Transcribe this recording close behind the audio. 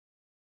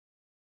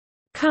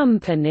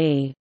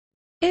Company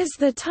is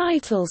the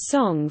title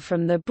song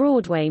from the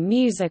Broadway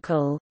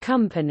musical,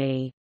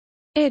 Company.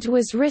 It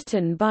was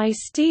written by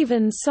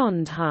Stephen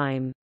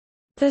Sondheim.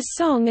 The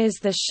song is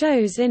the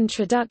show's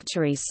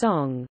introductory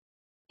song.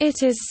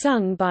 It is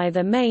sung by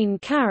the main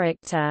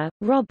character,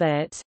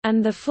 Robert,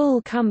 and the full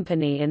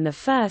company in the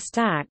first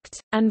act,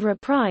 and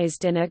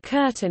reprised in a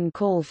curtain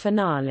call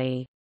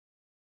finale.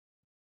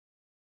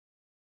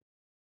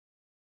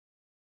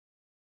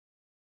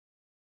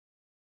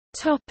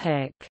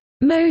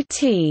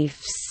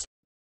 Motifs.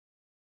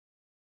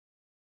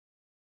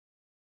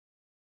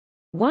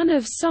 One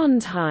of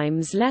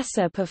Sondheim's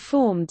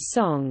lesser-performed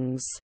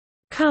songs,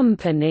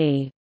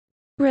 Company,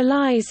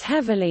 relies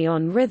heavily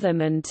on rhythm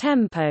and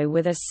tempo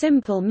with a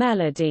simple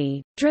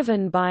melody,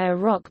 driven by a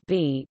rock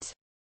beat.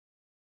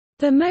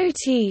 The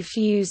motif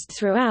used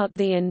throughout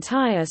the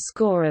entire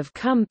score of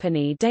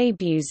Company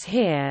debuts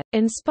here,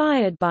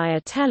 inspired by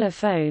a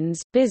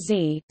telephone's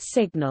busy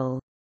signal.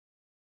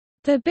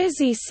 The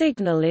busy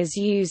signal is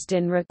used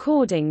in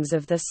recordings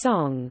of the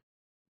song.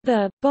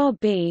 The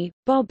Bobby,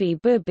 Bobby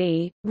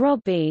Booby,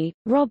 Robbie,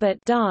 Robert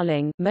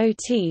Darling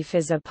motif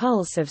is a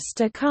pulse of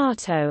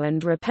staccato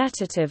and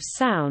repetitive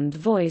sound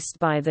voiced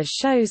by the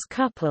show's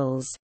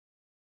couples,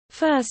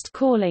 first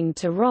calling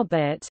to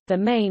Robert, the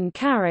main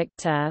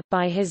character,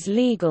 by his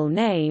legal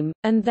name,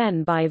 and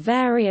then by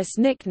various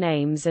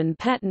nicknames and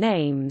pet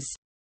names,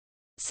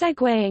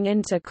 segueing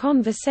into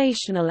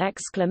conversational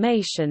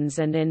exclamations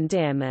and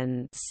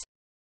endearments.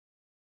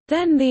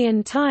 Then the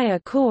entire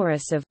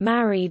chorus of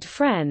married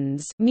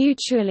friends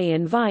mutually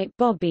invite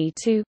Bobby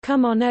to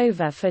come on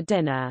over for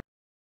dinner.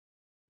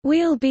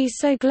 We'll be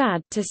so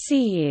glad to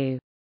see you.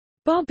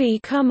 Bobby,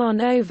 come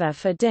on over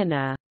for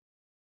dinner.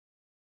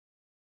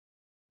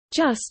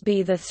 Just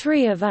be the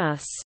three of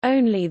us,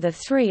 only the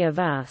three of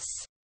us.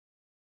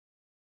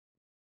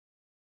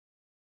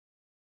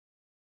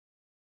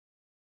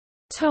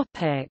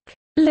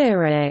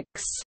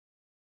 Lyrics.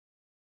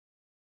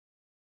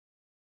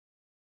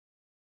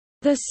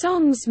 The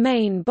song's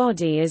main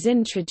body is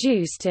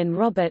introduced in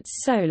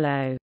Robert's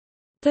solo.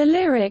 The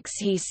lyrics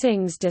he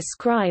sings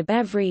describe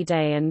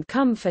everyday and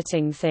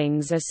comforting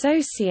things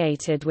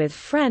associated with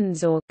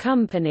friends or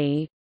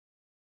company.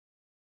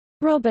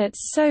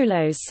 Robert's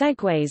solo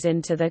segues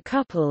into the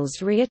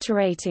couples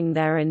reiterating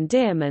their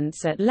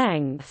endearments at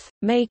length,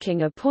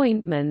 making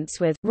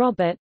appointments with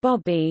Robert,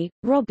 Bobby,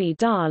 Robbie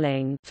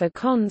Darling for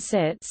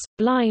concerts,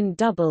 blind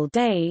double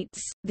dates,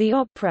 the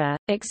opera,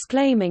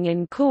 exclaiming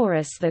in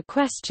chorus the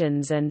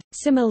questions and,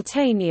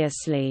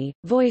 simultaneously,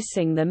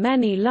 voicing the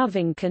many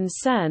loving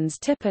concerns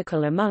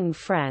typical among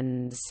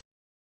friends.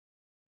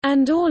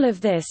 And all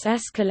of this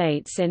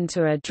escalates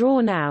into a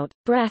drawn-out,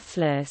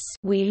 breathless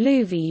 "We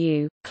love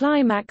you,"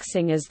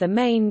 climaxing as the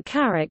main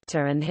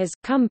character and his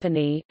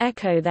company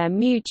echo their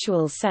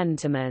mutual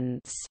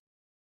sentiments.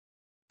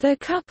 The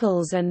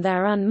couples and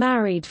their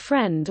unmarried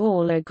friend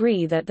all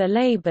agree that the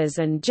labors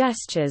and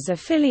gestures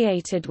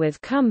affiliated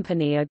with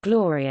Company are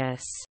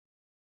glorious.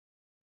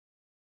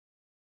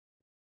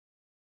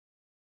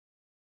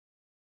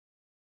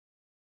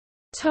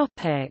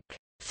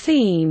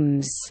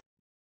 Themes.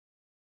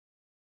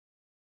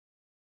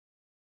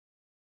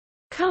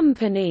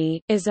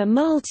 Company is a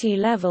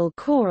multi-level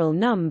choral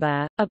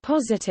number, a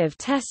positive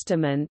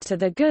testament to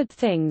the good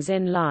things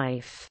in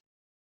life.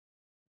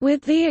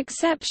 With the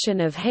exception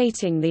of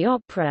hating the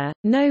opera,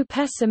 no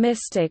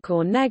pessimistic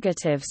or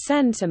negative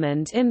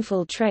sentiment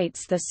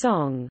infiltrates the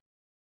song.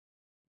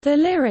 The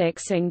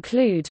lyrics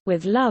include,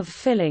 "With love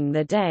filling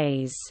the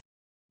days.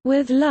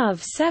 With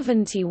love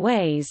 70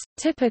 ways,"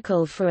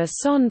 typical for a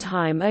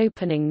Sondheim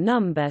opening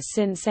number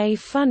since a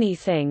funny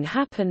thing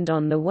happened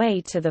on the way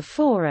to the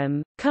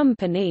Forum.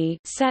 Company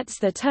sets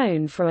the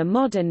tone for a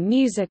modern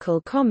musical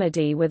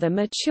comedy with a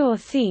mature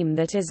theme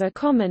that is a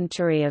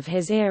commentary of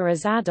his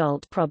era's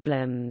adult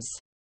problems.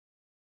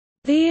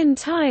 The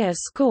entire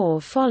score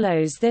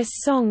follows this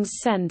song's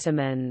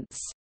sentiments.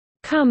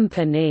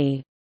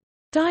 Company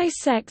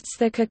dissects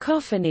the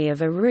cacophony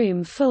of a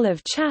room full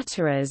of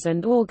chatterers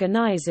and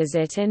organizes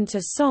it into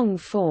song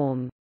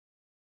form.